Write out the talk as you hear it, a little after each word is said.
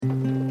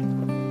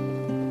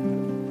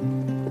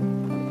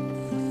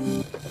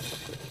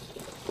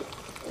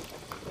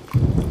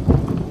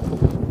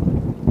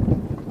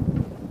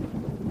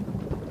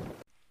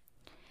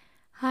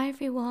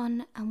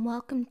everyone, and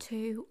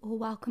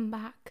welcome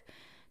back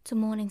to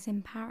Mornings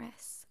in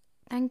Paris.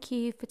 Thank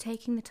you for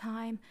taking the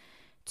time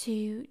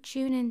to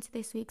tune into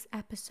this week's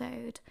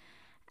episode,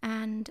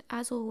 and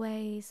as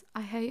always,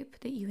 I hope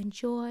that you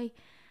enjoy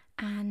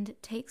and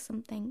take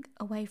something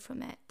away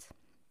from it.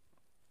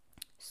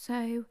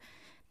 So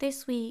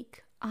this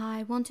week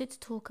I wanted to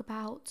talk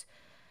about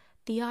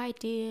the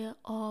idea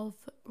of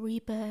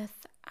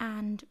rebirth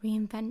and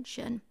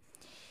reinvention,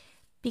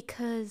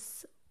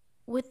 because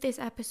with this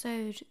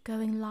episode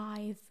going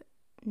live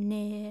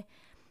near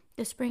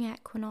the spring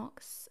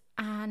equinox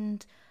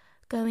and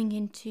going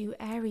into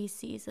Aries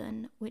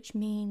season, which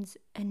means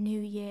a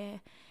new year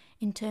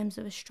in terms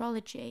of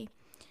astrology.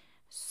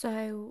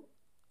 So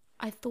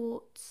I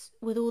thought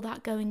with all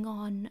that going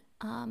on,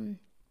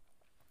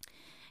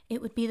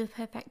 it would be the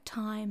perfect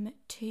time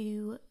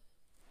to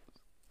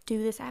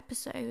do this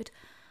episode.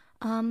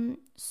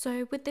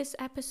 So with this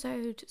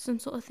episode, some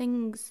sort of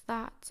things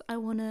that I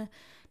want to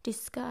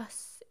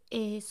discuss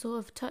is sort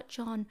of touch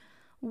on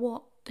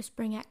what the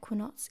spring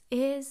equinox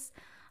is,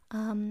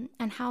 and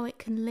how it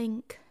can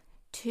link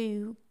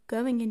to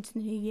going into the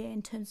new year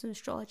in terms of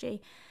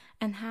astrology,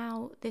 and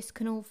how this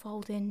can all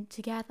fold in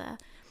together.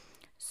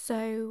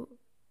 So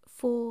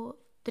for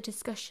the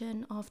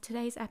discussion of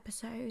today's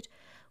episode,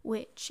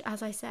 which,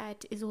 as I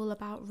said, is all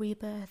about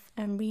rebirth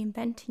and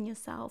reinventing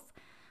yourself,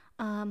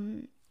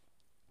 I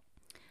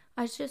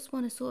just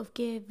want to sort of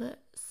give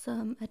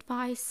some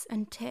advice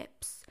and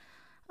tips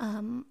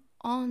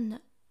on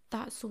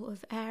that sort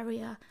of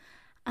area,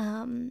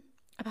 about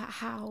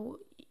how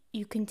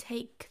you can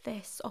take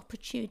this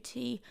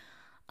opportunity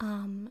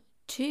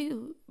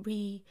to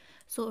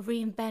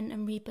reinvent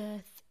and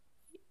rebirth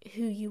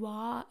who you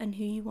are and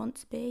who you want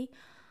to be.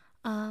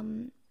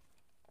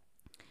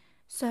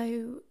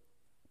 So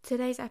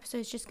today's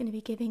episode is just going to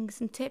be giving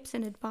some tips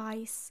and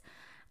advice,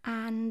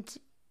 and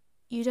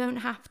you don't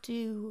have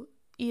to,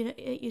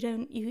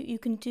 you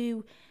can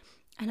do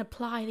and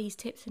apply these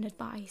tips and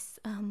advice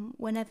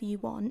whenever you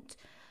want,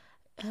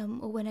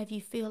 or whenever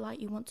you feel like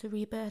you want to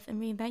rebirth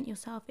and reinvent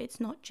yourself. It's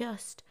not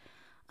just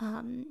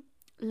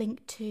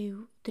linked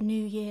to the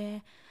new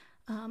year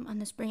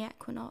and the spring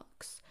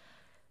equinox.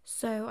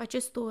 So I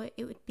just thought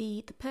it would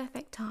be the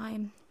perfect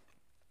time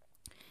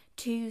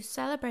to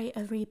celebrate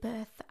a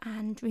rebirth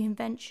and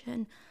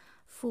reinvention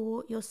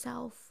for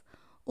yourself,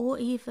 or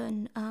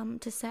even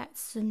to set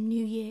some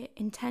new year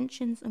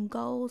intentions and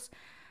goals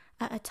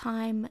at a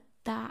time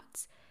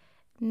that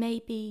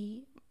may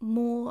be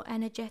more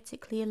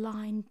energetically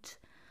aligned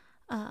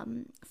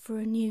for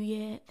a new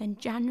year than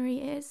January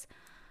is.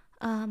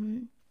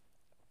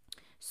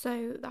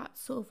 So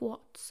that's sort of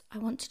what I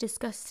want to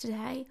discuss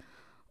today.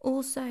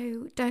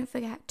 Also, don't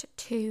forget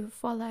to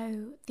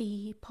follow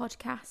the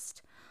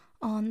podcast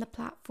on the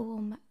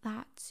platform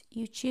that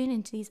you tune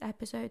into these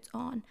episodes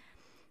on,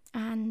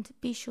 and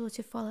be sure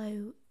to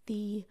follow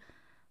the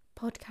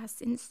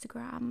podcast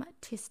Instagram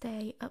to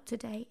stay up to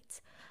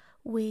date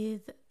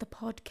with the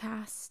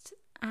podcast,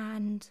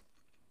 and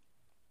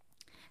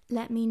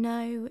let me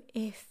know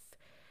if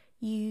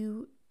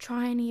you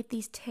try any of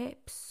these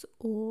tips,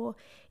 or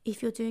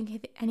if you're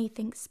doing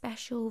anything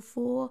special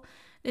for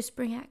the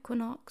spring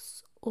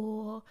equinox,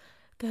 or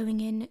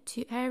going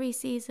into Aries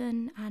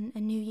season and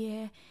a new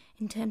year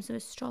in terms of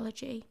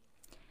astrology.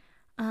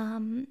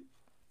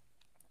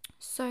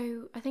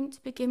 So I think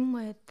to begin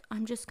with,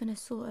 I'm just going to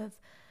sort of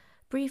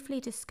briefly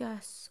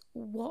discuss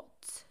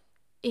what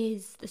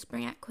is the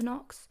spring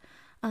equinox,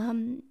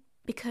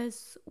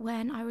 because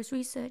when I was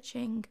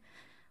researching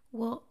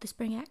what the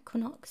spring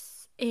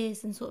equinox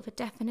is and sort of a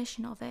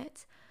definition of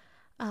it,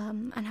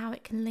 and how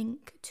it can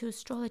link to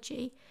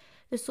astrology,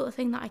 the sort of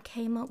thing that I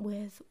came up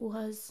with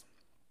was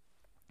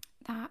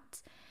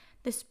that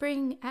the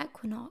spring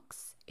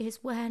equinox is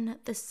when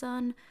the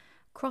sun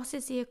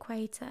crosses the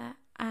equator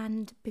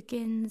and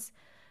begins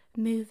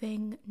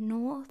moving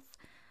north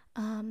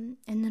in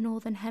the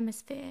northern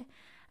hemisphere,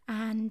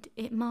 and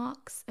it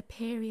marks a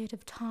period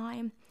of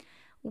time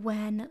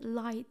when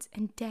light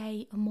and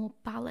day are more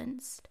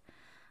balanced.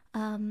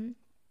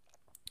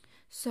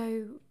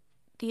 So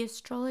the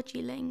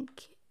astrology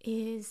link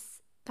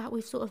is that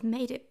we've sort of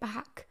made it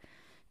back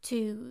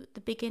to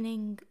the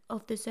beginning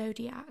of the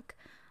zodiac,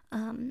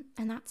 and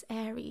that's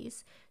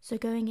Aries. So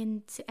going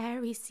into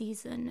Aries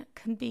season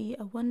can be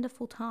a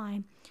wonderful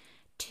time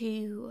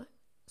to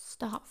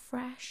start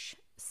fresh,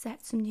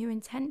 set some new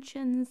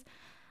intentions,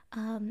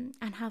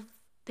 and have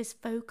this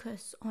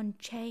focus on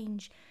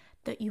change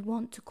that you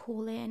want to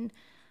call in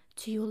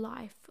to your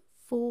life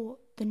for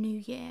the new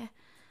year,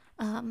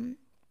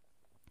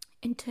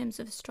 in terms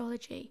of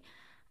astrology.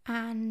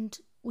 And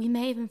we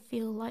may even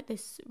feel like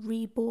this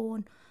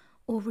reborn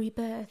or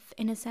rebirth,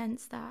 in a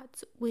sense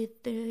that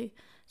with the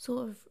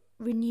sort of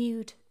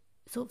renewed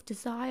sort of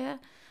desire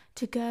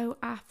to go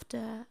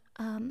after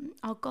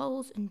our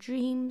goals and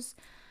dreams,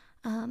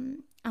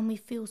 and we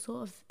feel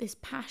sort of this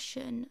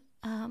passion,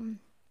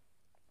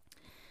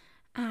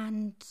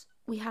 and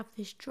we have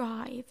this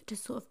drive to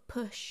sort of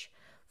push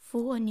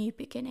for a new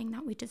beginning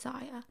that we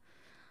desire.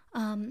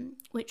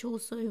 which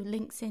also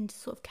links into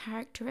sort of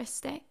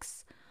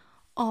characteristics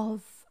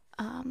of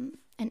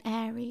an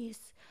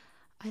Aries,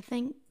 I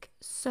think.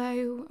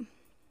 So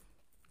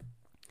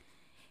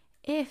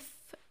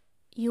if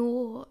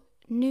your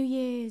New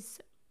Year's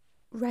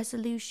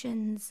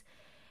resolutions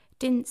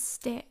didn't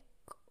stick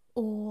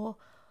or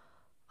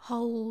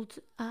hold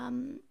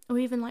or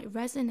even like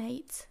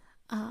resonate,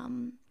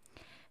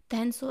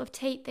 then sort of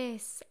take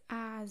this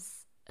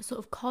as a sort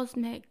of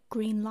cosmic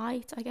green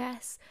light, I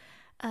guess,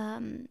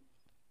 to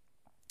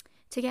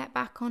get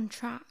back on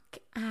track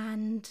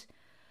and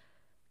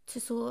to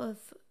sort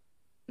of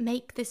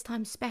make this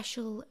time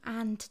special,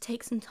 and to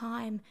take some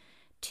time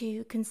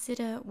to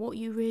consider what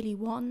you really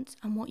want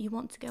and what you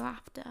want to go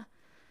after.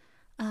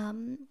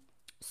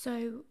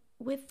 So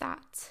with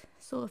that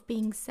sort of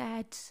being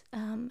said,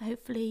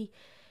 hopefully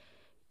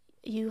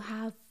you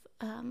have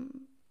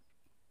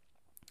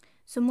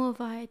some more of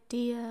an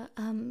idea.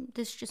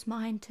 This is just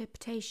my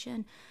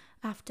interpretation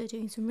after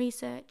doing some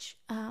research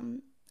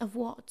of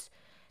what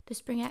the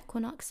spring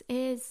equinox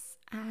is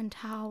and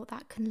how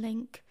that can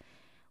link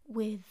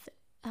with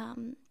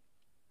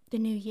the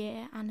new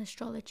year and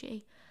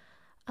astrology.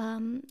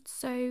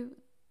 So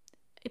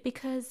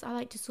because I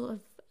like to sort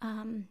of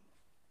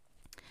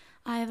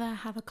either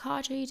have a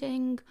card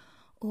reading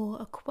or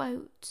a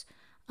quote,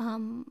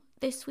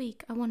 this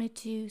week I wanted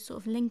to sort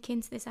of link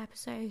into this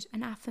episode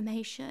an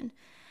affirmation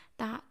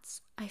that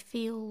I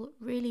feel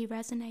really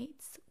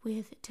resonates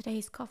with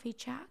today's coffee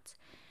chat,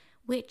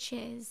 which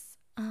is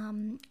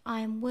I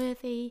am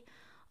worthy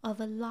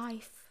of a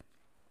life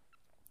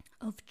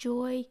of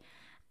joy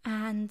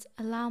and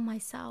allow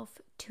myself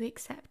to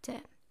accept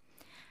it.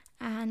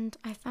 And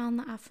I found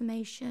that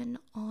affirmation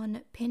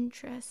on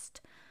Pinterest,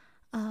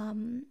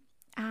 and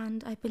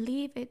I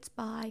believe it's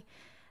by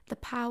The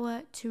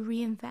Power to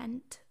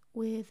Reinvent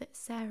with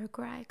Sarah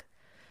Gregg.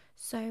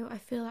 So I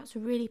feel that's a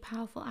really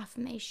powerful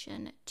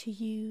affirmation to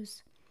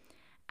use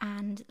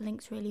and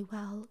links really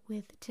well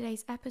with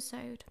today's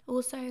episode.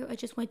 Also, I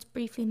just wanted to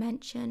briefly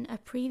mention a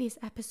previous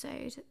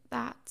episode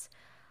that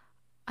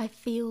I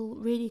feel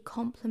really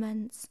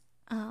complements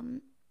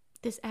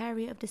this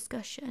area of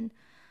discussion,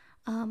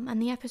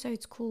 and the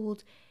episode's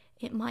called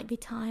It Might Be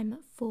Time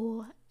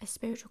for a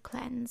Spiritual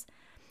Cleanse,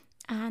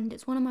 and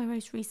it's one of my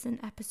most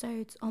recent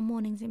episodes on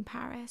Mornings in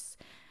Paris,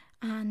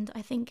 and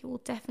I think it will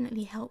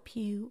definitely help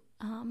you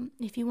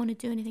if you want to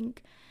do anything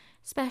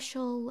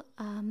special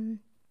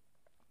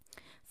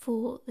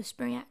for the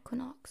spring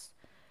equinox.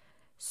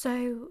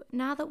 So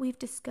now that we've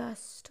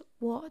discussed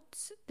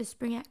what the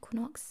spring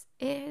equinox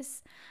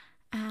is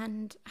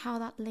and how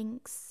that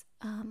links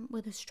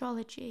with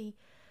astrology,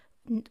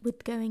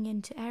 with going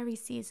into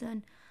Aries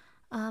season,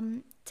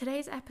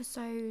 today's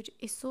episode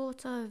is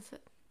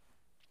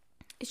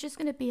it's just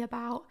going to be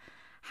about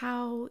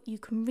how you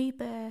can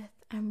rebirth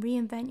and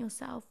reinvent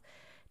yourself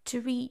to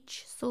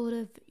reach sort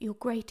of your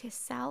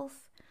greatest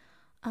self.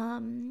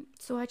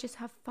 So I just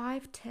have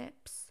 5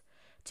 tips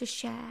to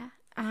share,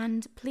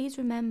 and please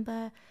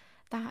remember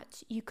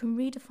that you can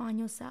redefine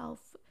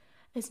yourself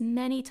as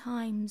many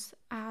times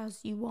as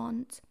you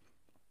want.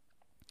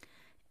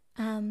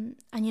 And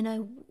you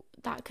know,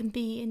 that can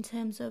be in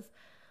terms of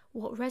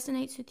what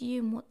resonates with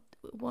you and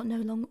what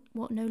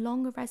no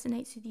longer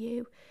resonates with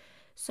you.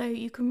 So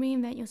you can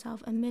reinvent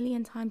yourself a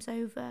million times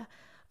over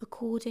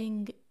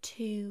according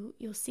to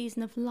your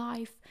season of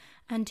life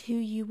and who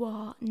you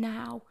are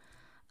now,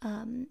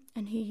 and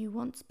who you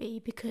want to be,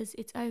 because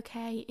it's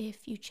okay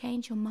if you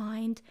change your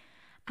mind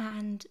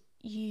and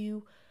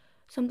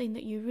something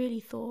that you really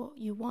thought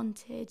you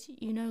wanted,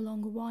 you no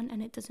longer want,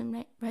 and it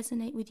doesn't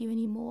resonate with you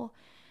anymore.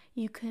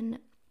 You can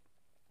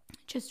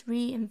just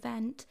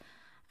reinvent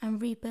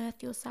and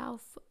rebirth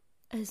yourself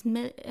as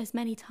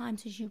many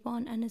times as you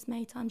want and as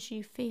many times as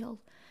you feel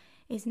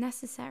is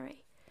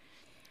necessary.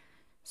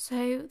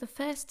 So the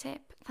first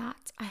tip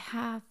that I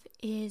have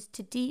is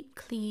to deep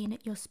clean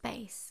your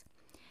space.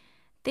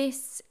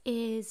 This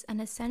is an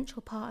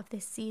essential part of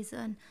this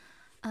season,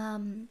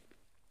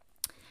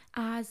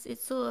 as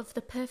it's sort of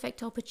the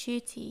perfect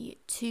opportunity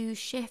to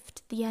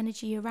shift the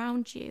energy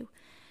around you.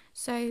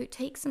 So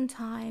take some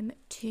time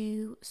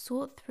to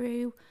sort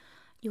through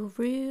your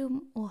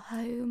room or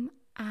home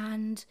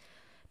and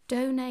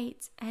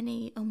donate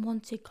any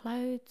unwanted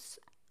clothes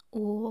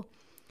or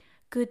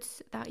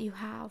goods that you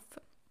have,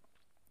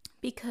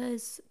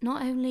 because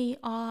not only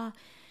are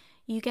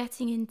you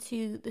getting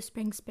into the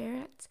spring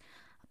spirit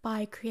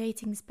by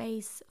creating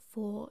space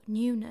for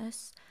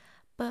newness,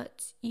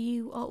 but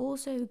you are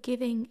also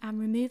giving and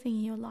removing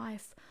in your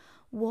life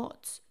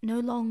what no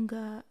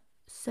longer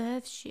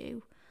serves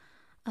you.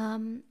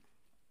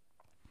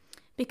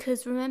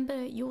 Because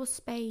remember, your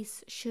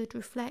space should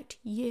reflect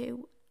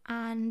you,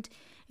 and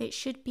it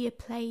should be a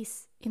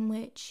place in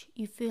which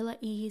you feel at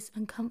ease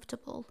and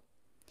comfortable.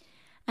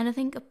 And I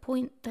think a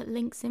point that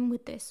links in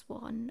with this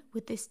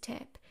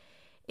tip,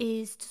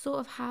 is to sort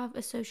of have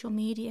a social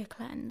media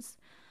cleanse.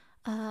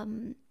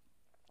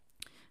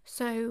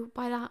 So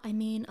by that I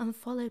mean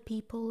unfollow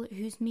people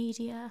whose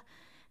media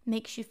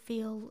makes you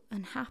feel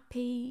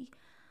unhappy,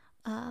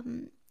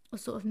 or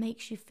sort of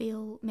makes you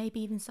feel maybe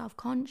even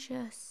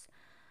self-conscious,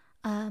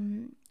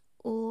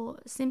 or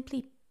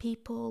simply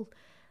people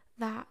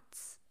that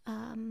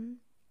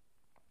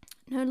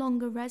no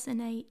longer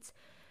resonate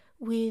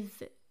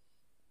with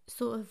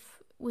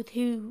with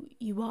who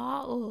you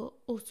are,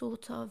 or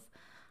sort of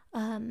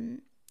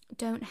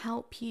don't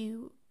help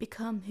you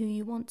become who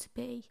you want to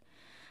be.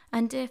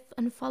 And if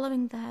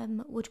unfollowing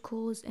them would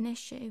cause an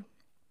issue,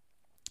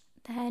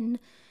 then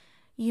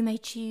you may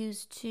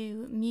choose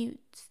to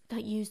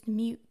use the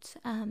mute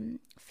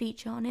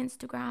feature on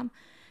Instagram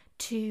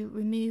to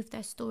remove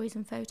their stories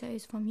and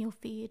photos from your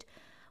feed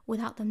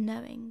without them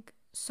knowing.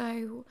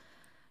 So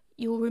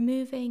you're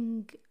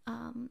removing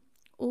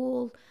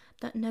all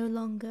that no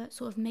longer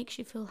sort of makes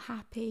you feel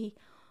happy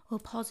or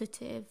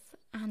positive,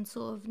 and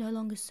sort of no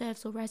longer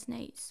serves or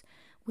resonates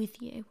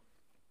with you.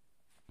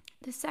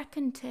 The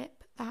second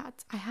tip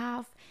that I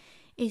have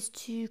is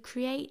to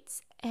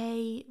create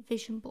a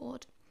vision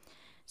board.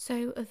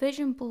 So a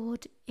vision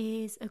board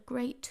is a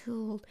great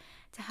tool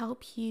to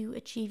help you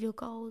achieve your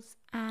goals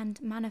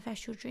and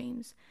manifest your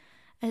dreams.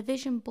 A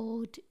vision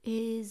board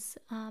is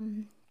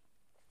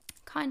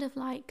kind of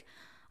like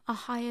a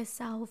higher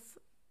self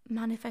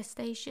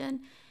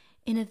manifestation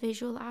in a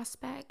visual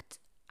aspect,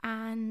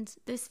 and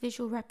this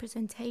visual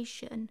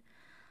representation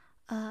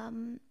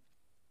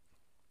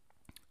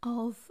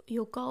of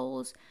your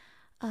goals,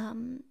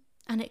 and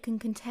it can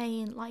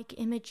contain like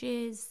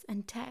images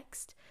and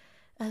text,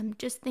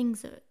 just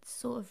things that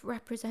sort of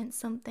represent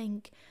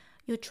something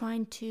you're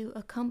trying to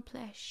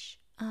accomplish,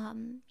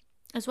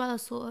 as well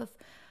as sort of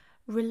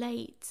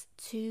relate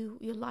to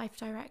your life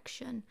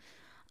direction.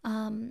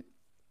 But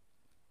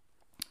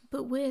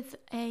with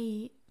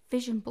a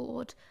vision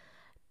board,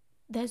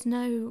 there's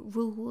no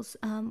rules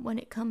when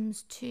it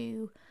comes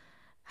to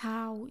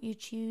how you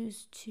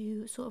choose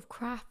to sort of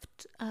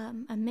craft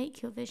and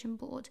make your vision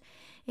board.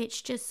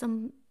 It's just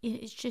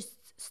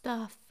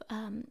stuff,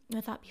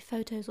 whether that be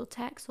photos or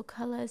text or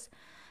colours,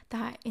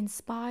 that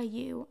inspire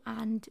you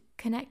and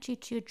connect you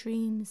to your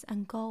dreams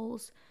and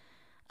goals.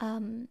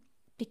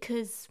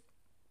 Because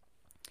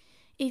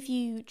if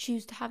you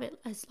choose to have it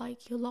as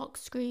like your lock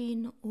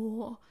screen,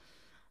 or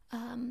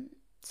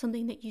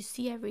something that you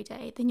see every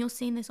day, then you're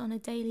seeing this on a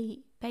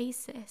daily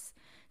basis.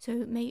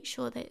 So make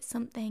sure that it's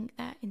something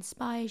that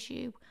inspires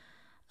you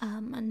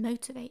and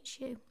motivates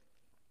you.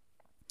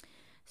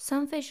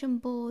 Some vision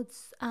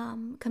boards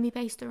can be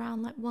based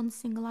around like one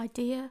single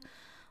idea,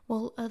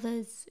 while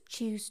others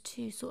choose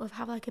to sort of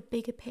have like a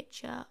bigger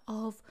picture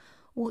of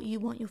what you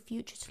want your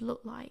future to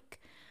look like,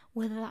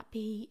 whether that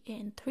be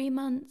in 3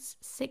 months,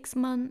 6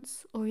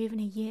 months, or even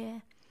a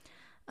year.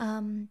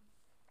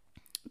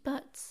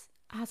 But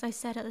as I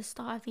said at the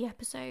start of the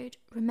episode,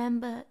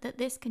 remember that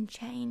this can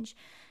change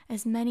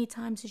as many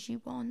times as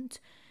you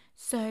want.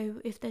 So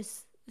if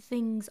there's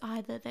things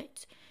either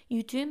that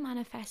you do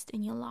manifest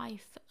in your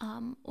life,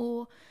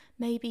 or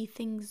maybe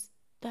things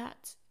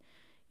that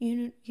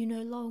you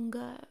no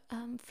longer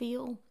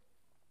feel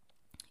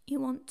you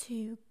want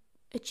to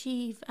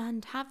achieve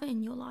and have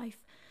in your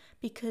life,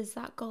 because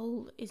that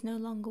goal is no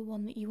longer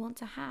one that you want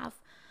to have,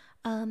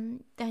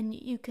 then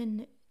you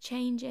can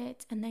change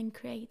it and then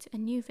create a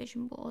new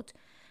vision board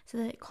so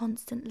that it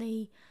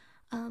constantly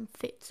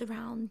fits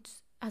around,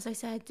 as I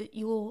said,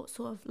 your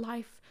sort of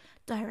life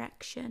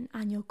direction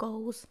and your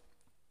goals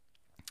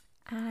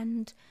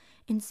and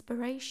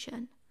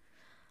inspiration.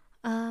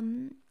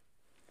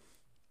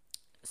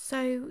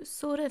 So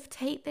sort of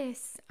take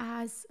this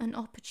as an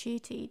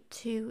opportunity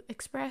to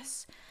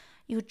express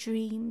your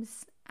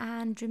dreams,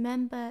 and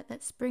remember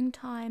that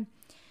springtime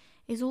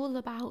is all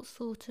about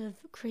sort of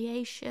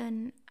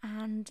creation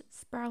and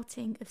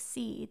sprouting of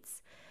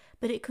seeds,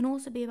 but it can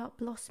also be about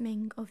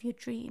blossoming of your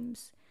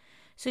dreams.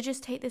 So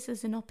just take this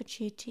as an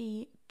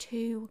opportunity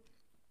to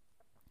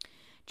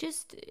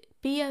just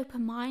be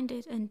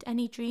open-minded, and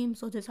any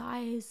dreams or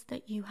desires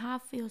that you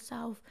have for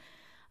yourself,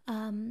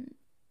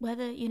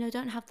 whether,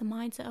 don't have the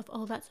mindset of,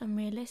 oh, that's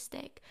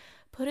unrealistic,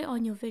 put it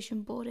on your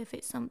vision board if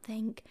it's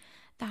something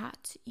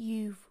that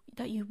you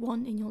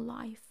want in your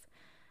life.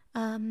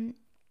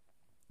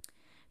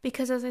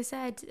 Because as I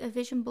said, a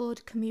vision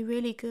board can be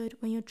really good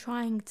when you're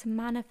trying to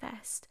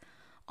manifest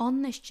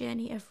on this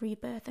journey of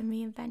rebirth and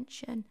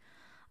reinvention,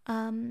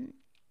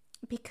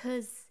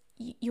 because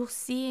you're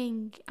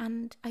seeing,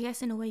 and I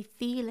guess in a way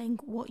feeling,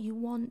 what you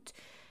want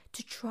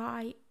to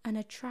try and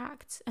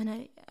attract,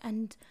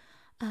 and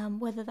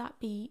whether that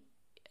be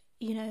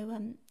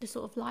the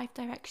sort of life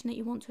direction that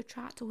you want to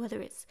attract, or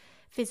whether it's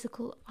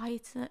physical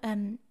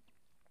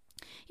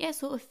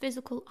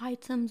physical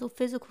items or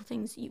physical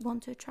things that you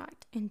want to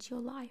attract into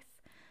your life.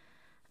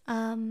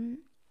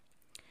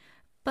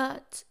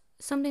 But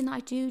something that I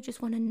do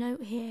just want to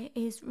note here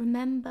is,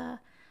 remember,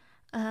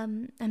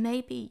 and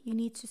maybe you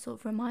need to sort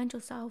of remind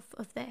yourself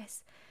of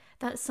this,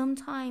 that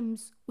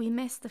sometimes we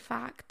miss the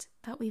fact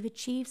that we've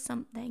achieved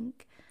something,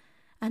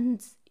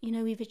 and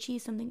we've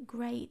achieved something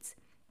great,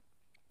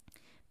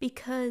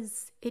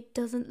 because it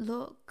doesn't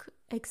look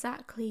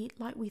exactly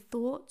like we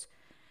thought.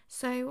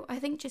 So I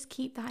think just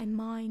keep that in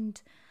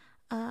mind,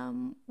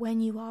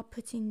 when you are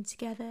putting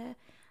together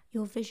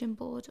your vision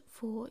board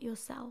for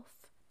yourself.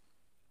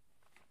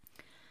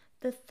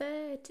 The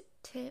third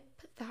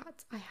tip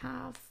that I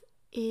have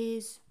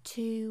is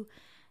to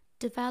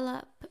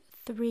develop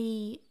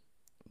 3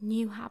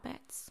 new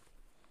habits,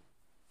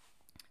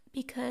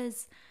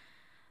 because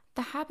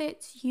the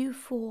habits you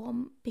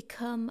form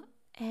become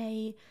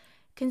a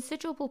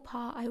considerable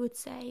part, I would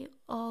say,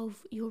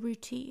 of your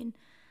routine,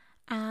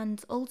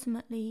 and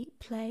ultimately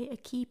play a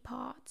key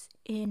part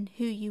in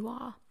who you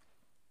are.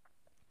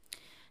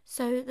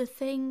 So the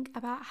thing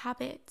about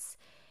habits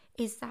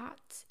is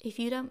that if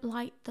you don't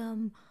like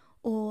them,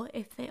 or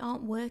if they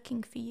aren't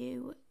working for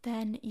you,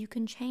 then you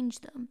can change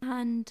them.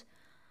 And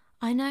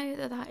I know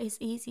that that is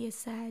easier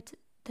said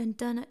than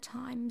done at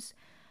times,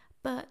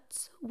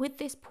 but with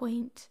this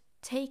point,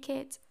 take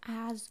it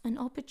as an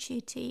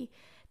opportunity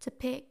to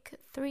pick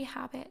 3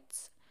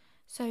 habits,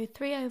 so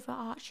 3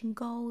 overarching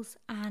goals,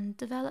 and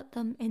develop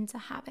them into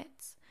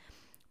habits.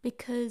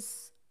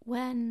 Because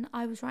when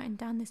I was writing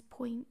down this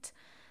point,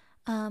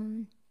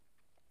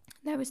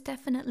 there was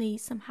definitely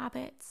some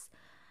habits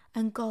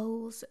and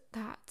goals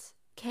that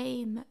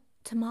came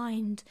to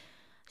mind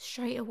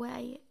straight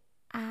away,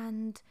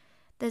 and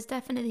there's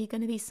definitely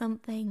going to be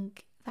something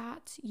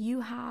that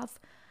you have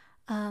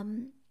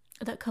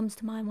that comes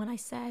to mind when I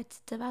said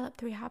develop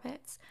 3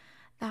 habits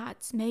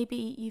that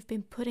maybe you've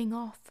been putting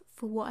off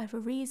for whatever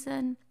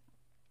reason,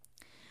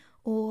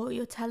 or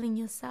you're telling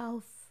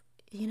yourself,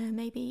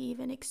 maybe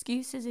even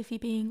excuses. If you're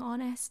being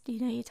honest,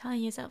 you're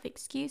telling yourself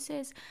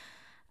excuses,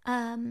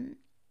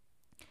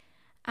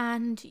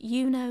 and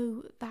you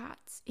know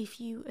that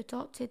if you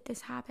adopted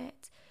this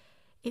habit,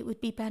 it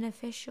would be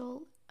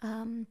beneficial.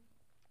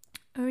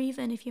 Or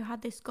even if you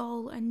had this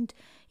goal and,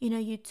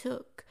 you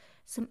took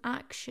some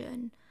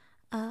action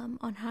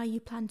on how you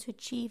plan to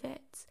achieve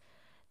it,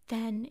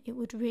 then it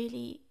would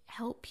really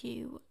help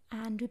you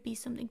and would be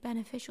something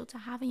beneficial to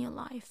have in your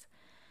life.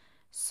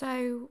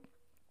 So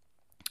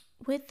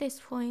with this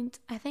point,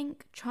 I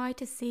think try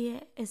to see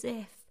it as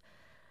if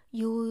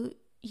you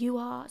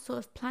are sort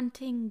of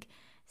planting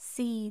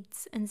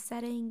seeds and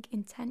setting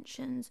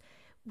intentions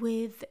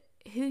with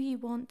who you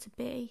want to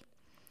be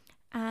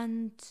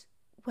and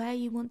where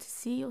you want to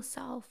see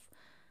yourself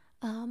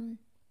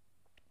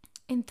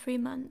in 3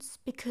 months,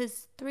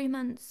 because 3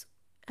 months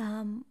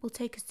will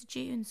take us to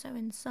June, so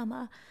in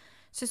summer.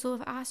 So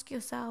sort of ask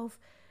yourself,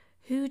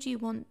 who do you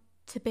want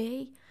to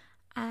be,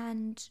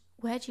 and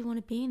where do you want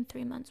to be in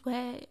 3 months?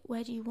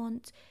 Where do you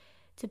want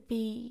to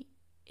be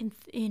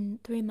in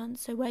 3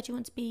 months? So where do you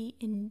want to be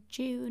in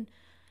June?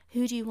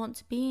 Who do you want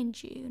to be in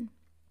June?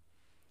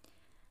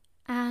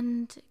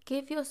 And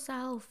give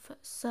yourself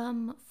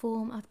some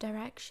form of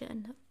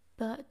direction,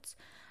 but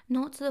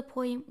not to the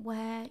point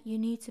where you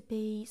need to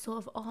be sort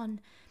of on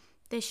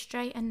this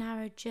straight and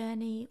narrow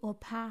journey or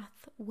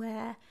path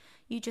where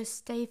you just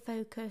stay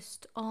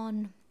focused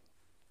on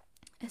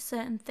a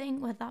certain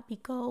thing, whether that be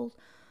goal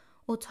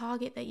or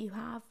target that you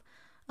have,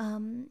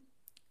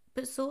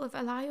 but sort of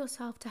allow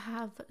yourself to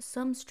have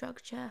some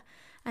structure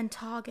and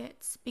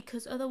targets,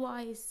 because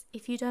otherwise,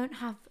 if you don't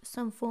have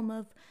some form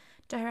of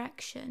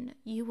direction,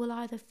 you will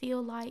either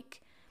feel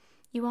like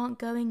you aren't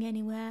going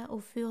anywhere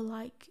or feel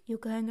like you're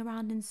going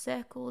around in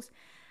circles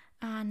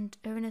and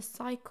are in a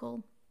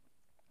cycle,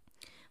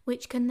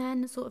 which can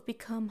then sort of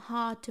become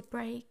hard to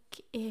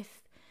break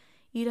if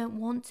you don't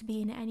want to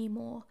be in it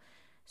anymore.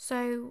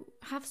 So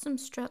have some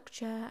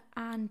structure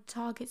and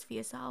targets for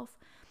yourself,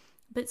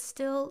 but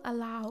still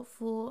allow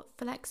for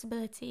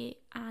flexibility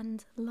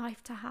and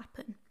life to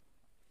happen.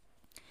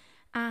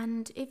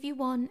 And if you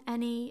want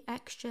any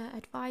extra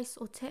advice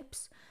or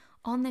tips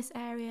on this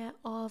area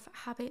of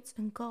habits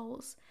and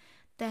goals,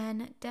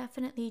 then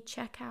definitely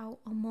check out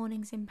on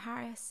Mornings in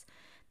Paris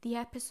the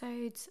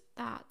episodes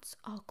that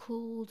are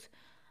called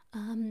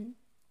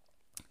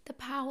The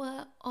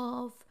Power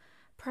of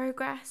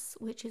Progress,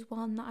 which is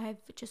one that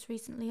I've just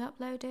recently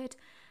uploaded,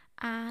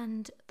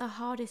 and The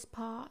Hardest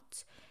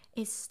Part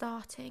is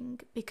Starting,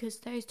 because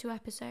those 2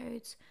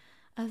 episodes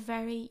are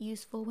very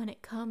useful when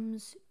it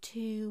comes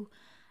to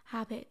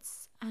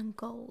habits and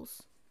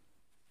goals.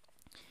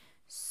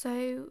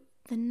 So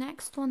the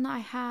next one that I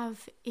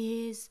have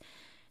is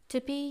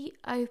to be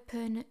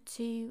open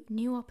to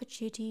new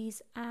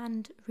opportunities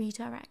and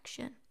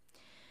redirection.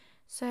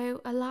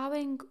 So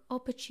allowing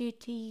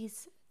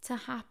opportunities to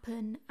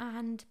happen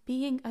and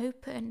being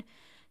open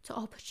to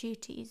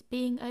opportunities,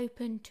 being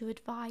open to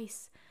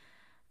advice,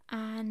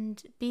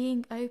 and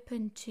being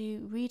open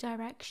to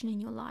redirection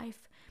in your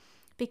life,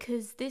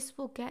 because this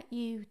will get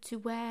you to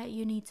where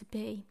you need to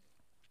be.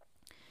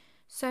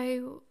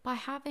 So by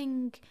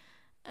having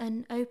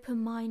an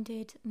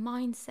open-minded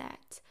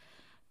mindset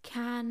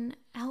can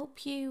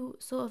help you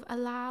sort of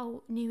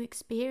allow new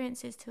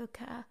experiences to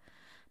occur,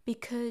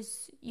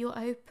 because you're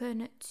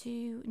open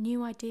to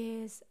new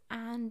ideas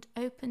and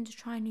open to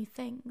try new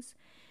things.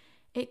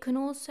 It can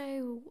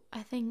also,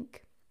 I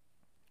think,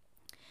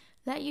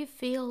 let you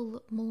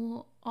feel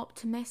more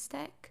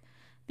optimistic,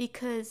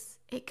 because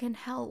it can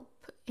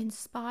help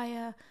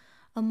inspire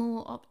a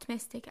more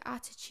optimistic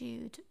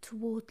attitude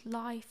toward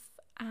life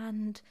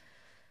and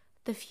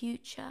the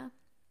future.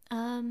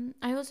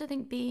 I also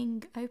think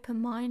being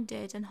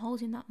open-minded and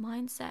holding that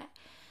mindset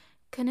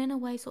can in a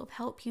way sort of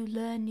help you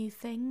learn new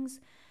things,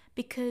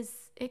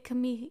 because it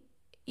can be,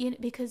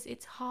 because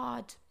it's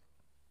hard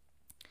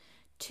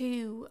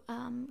to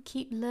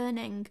keep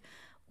learning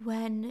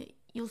when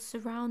you're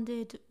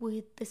surrounded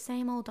with the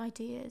same old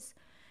ideas.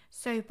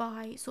 So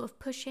by sort of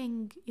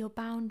pushing your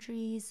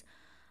boundaries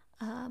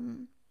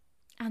and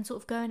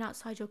sort of going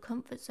outside your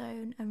comfort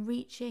zone and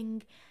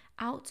reaching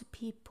out to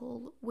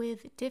people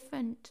with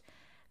different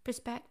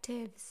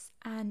perspectives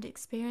and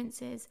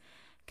experiences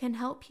can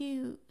help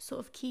you sort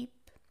of keep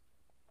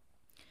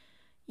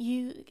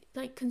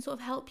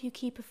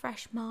a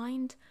fresh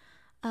mind.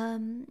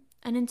 And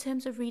in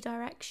terms of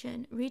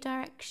redirection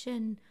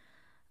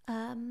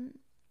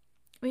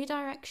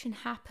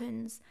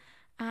happens,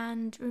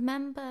 and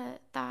remember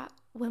that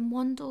when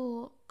one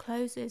door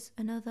closes,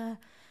 another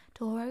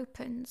door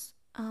opens,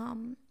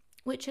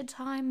 which at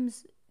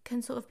times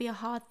can sort of be a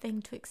hard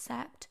thing to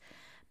accept,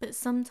 but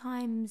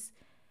sometimes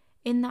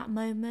in that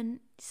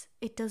moment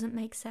it doesn't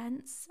make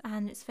sense,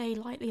 and it's very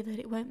likely that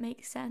it won't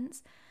make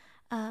sense.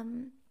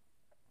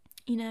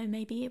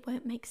 Maybe it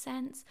won't make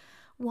sense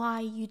why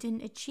you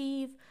didn't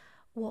achieve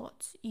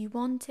what you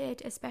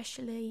wanted,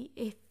 especially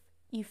if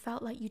you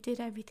felt like you did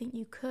everything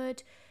you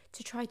could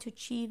to try to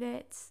achieve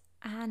it,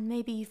 and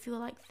maybe you feel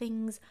like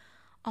things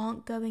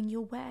aren't going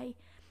your way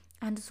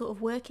and are sort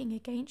of working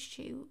against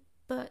you.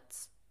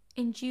 But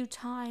in due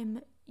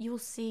time, you'll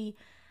see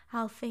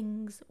how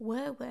things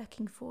were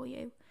working for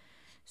you.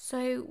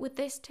 So with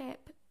this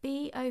tip,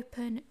 be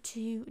open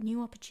to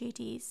new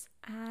opportunities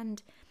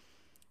and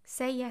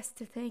say yes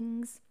to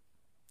things,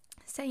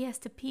 say yes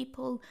to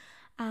people,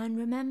 and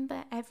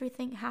remember,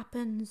 everything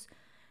happens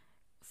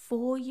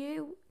for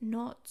you,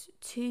 not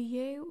to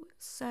you.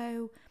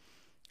 So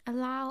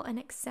allow and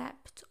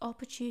accept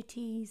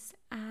opportunities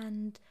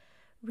and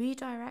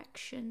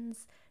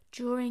redirections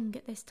during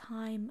this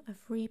time of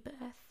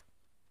rebirth.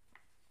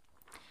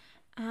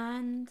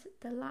 And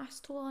the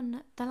last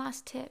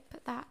tip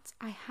that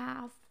I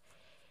have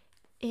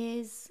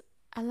is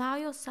allow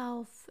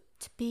yourself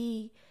to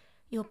be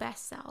your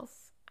best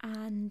self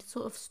and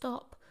sort of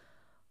stop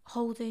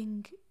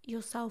holding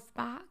yourself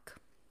back,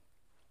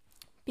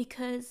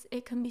 because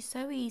it can be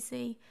so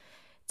easy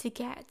to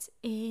get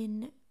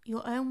in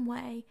your own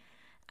way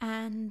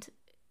and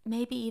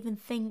maybe even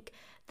think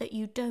that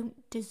you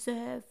don't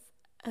deserve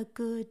a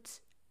good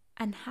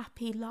and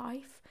happy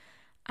life,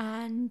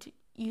 and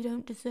you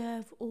don't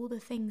deserve all the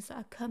things that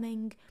are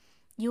coming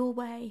your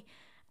way.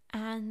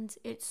 And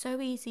it's so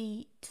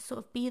easy to sort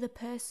of be the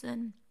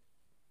person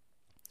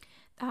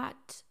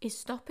that is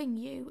stopping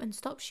you and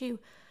stops you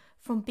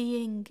from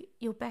being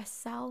your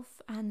best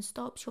self, and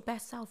stops your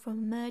best self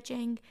from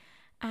emerging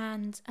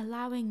and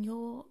allowing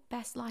your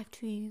best life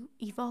to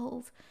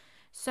evolve.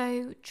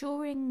 So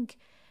during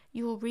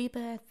your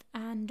rebirth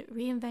and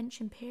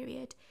reinvention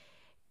period,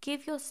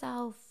 give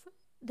yourself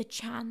the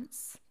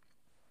chance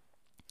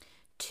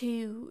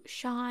to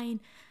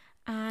shine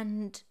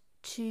and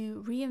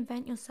to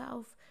reinvent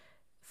yourself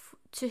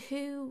to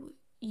who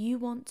you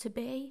want to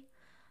be,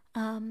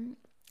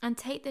 and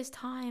take this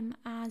time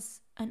as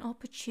an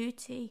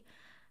opportunity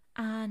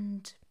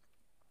and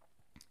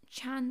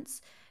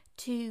chance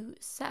to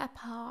set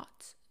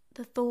apart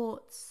the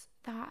thoughts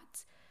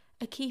that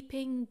are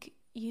keeping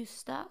you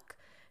stuck,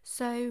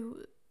 so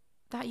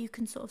that you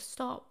can sort of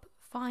stop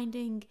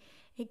finding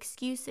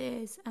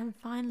excuses and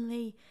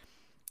finally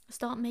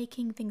start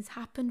making things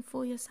happen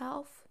for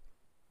yourself.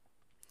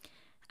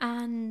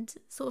 And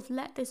sort of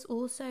let this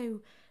also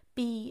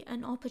be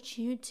an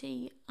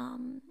opportunity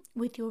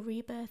with your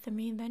rebirth and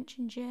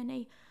reinvention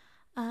journey,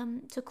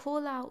 to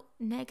call out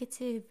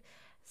negative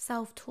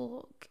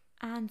self-talk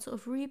and sort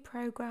of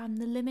reprogram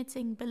the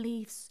limiting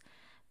beliefs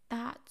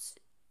that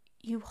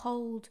you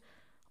hold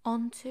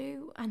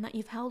onto and that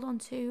you've held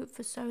onto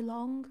for so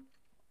long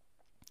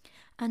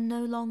and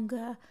no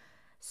longer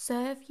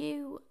serve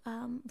you.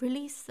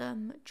 Release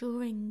them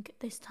during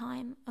this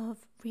time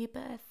of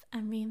rebirth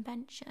and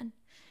reinvention,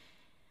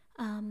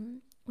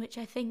 which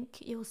I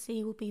think you'll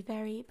see will be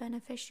very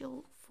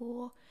beneficial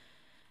for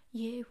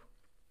you.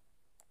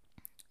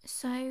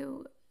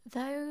 So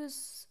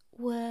those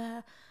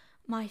were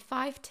my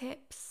 5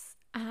 tips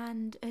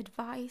and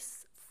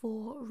advice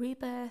for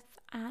rebirth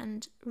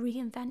and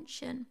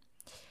reinvention.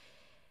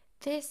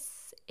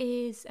 This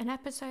is an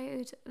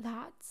episode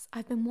that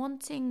I've been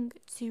wanting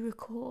to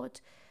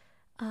record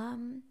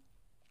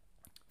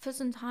for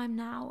some time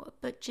now,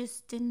 but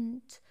just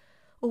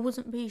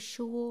wasn't really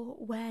sure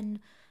when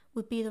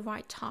would be the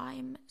right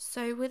time.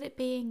 So with it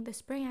being the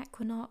spring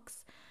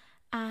equinox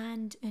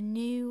and a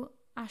new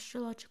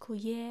astrological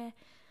year,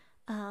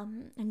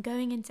 and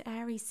going into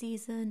Aries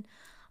season,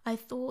 I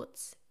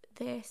thought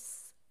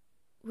this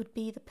would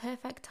be the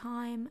perfect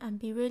time and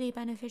be really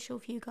beneficial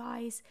for you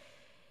guys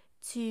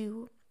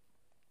to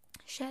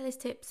share these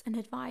tips and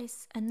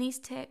advice. And these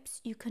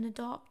tips you can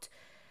adopt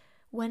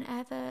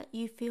whenever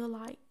you feel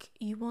like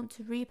you want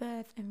to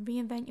rebirth and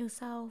reinvent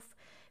yourself,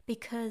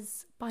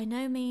 because by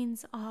no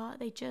means are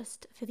they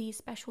just for these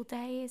special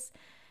days.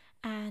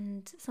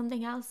 And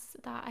something else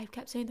that I've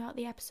kept saying throughout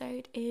the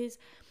episode is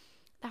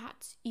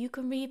that you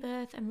can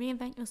rebirth and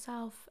reinvent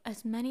yourself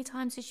as many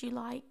times as you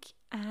like,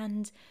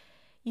 and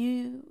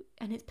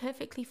it's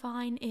perfectly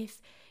fine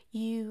if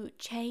you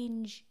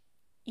change,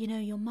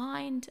 your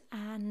mind,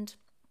 and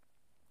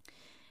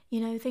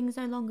things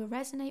no longer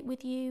resonate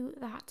with you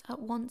that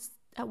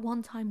at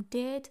one time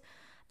did.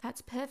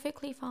 That's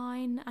perfectly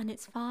fine, and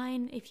it's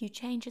fine if you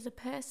change as a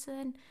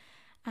person,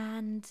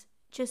 and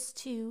just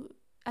to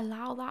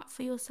allow that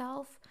for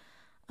yourself.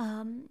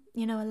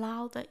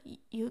 Allow that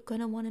you're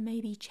going to want to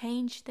maybe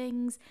change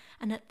things,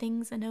 and that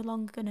things are no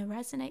longer going to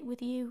resonate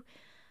with you.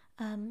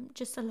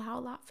 Just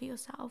allow that for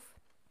yourself.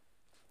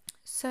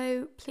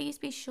 So please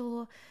be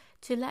sure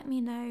to let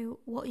me know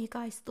what you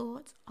guys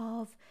thought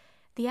of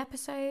the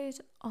episode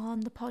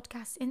on the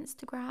podcast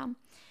Instagram,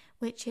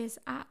 which is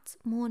at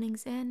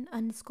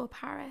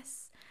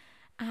morningsin_Paris.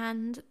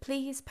 And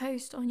please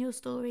post on your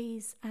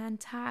stories and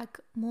tag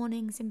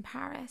Mornings in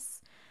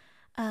Paris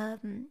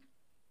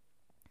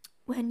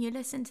when you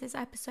listen to this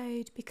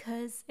episode,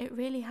 because it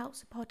really helps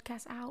the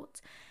podcast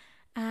out.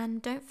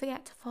 And don't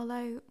forget to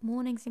follow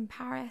Mornings in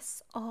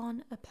Paris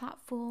on a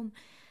platform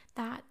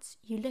that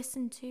you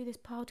listen to this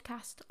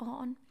podcast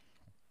on.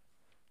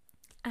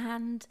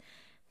 And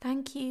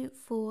thank you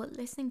for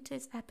listening to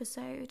this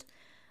episode.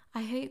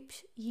 I hope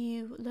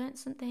you learned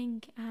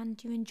something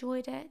and you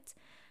enjoyed it,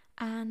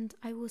 and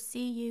I will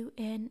see you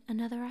in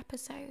another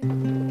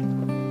episode.